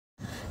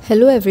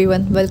Hello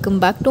everyone, welcome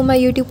back to my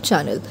YouTube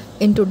channel.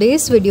 In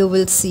today's video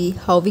we'll see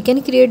how we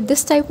can create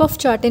this type of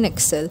chart in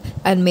Excel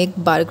and make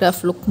bar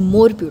graph look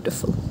more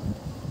beautiful.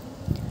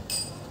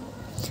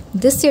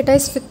 This data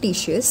is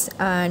fictitious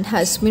and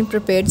has been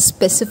prepared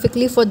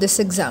specifically for this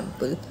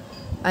example,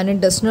 and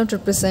it does not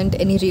represent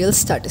any real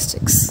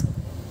statistics.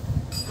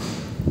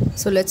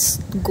 So let's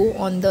go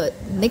on the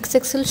next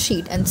Excel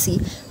sheet and see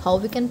how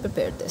we can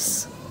prepare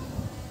this.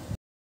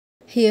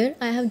 Here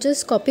I have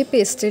just copy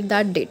pasted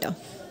that data.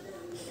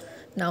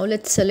 Now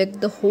let's select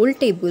the whole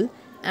table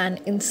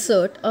and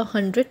insert a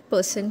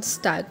 100%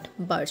 stacked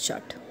bar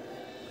chart.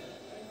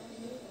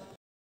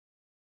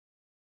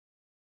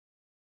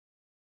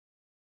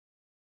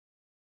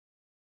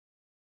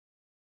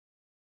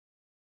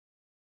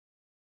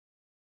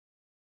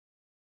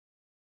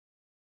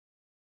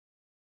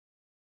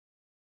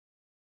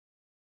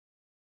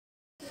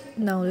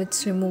 Now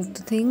let's remove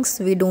the things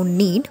we don't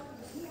need.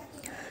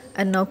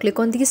 And now click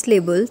on these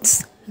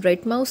labels,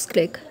 right mouse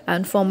click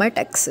and format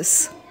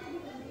axis.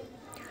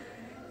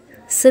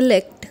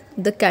 Select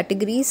the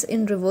categories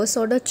in reverse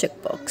order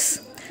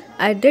checkbox.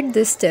 I did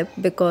this step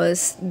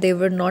because they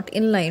were not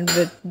in line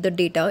with the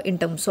data in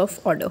terms of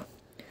order.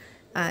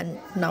 And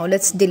now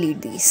let's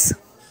delete these.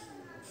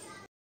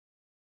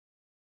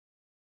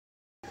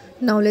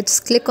 Now let's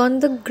click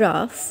on the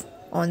graph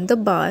on the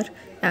bar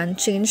and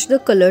change the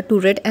color to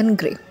red and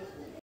gray.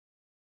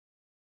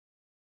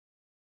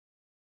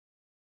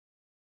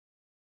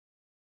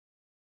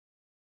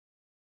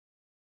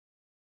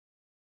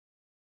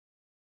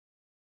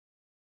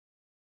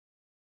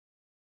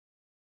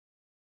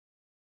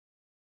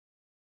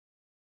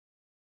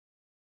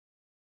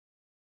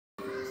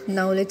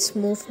 Now let's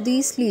move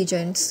these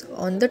legends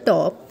on the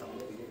top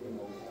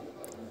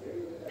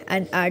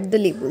and add the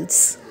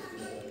labels.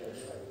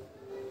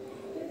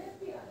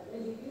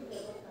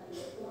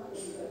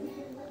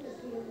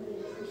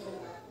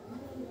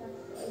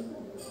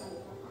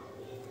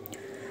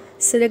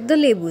 Select the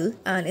label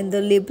and in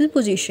the label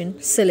position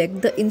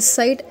select the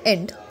inside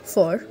end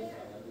for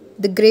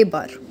the gray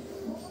bar.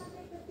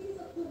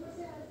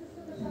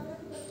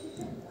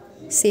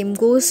 Same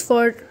goes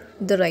for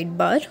the right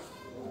bar,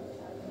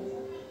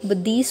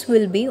 but these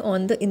will be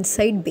on the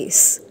inside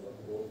base.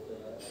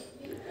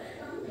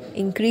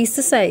 Increase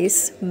the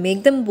size,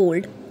 make them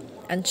bold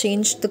and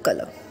change the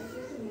color.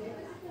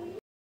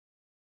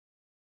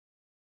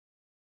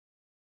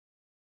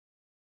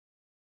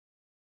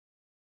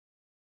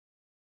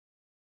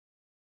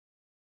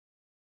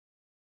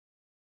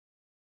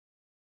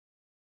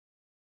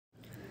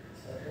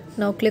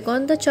 Now click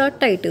on the chart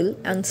title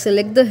and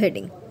select the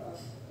heading.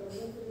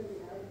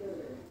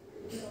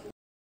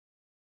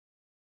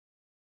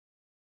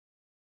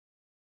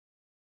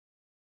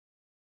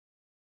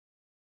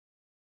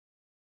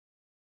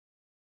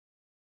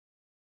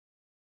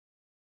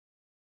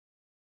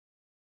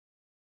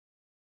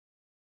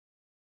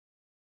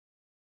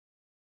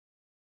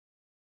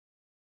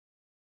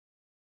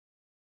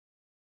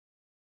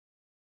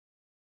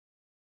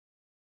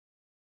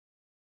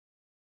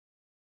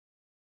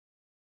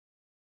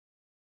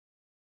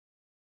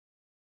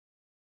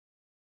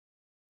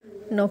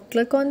 Now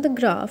click on the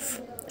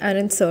graph and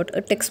insert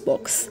a text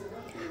box.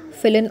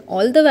 Fill in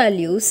all the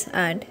values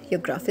and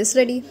your graph is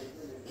ready.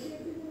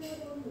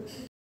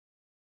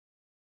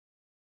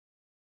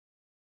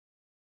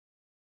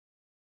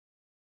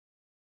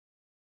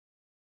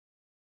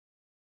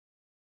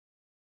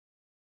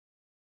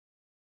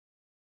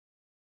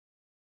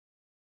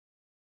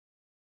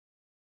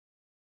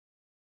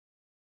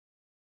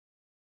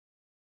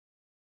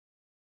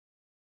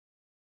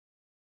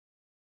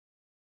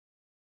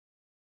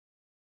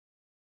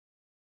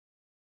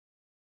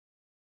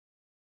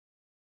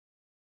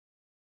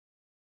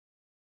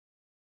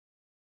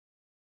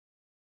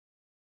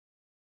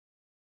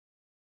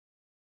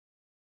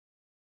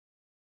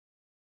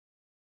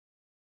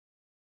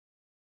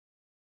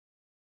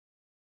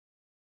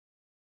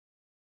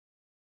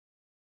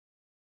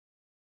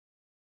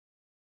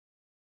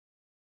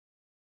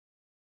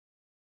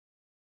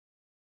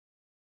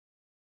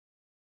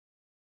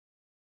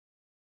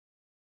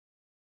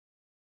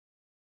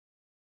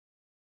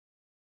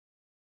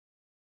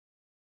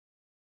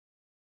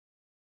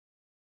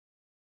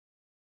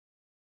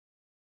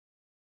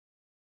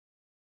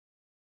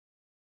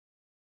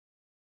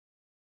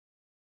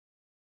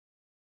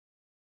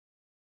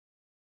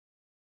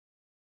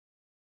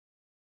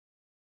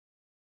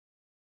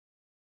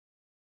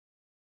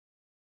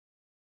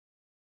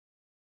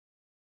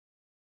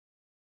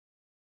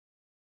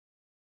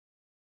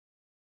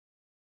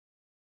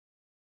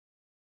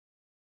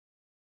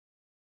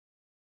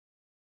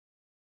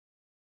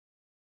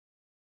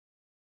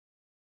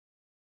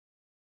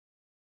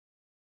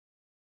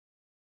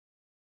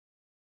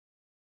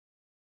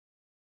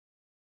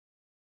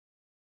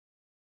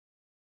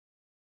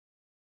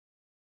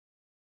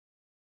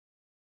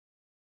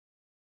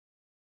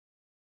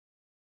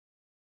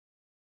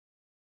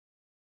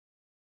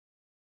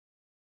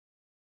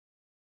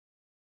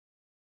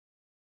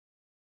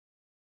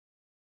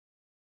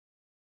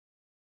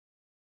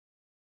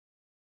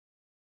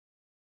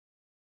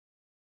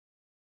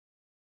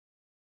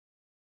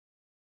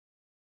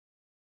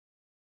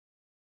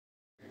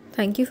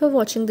 Thank you for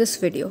watching this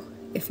video.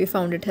 If you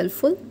found it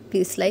helpful,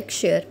 please like,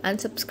 share and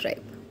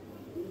subscribe.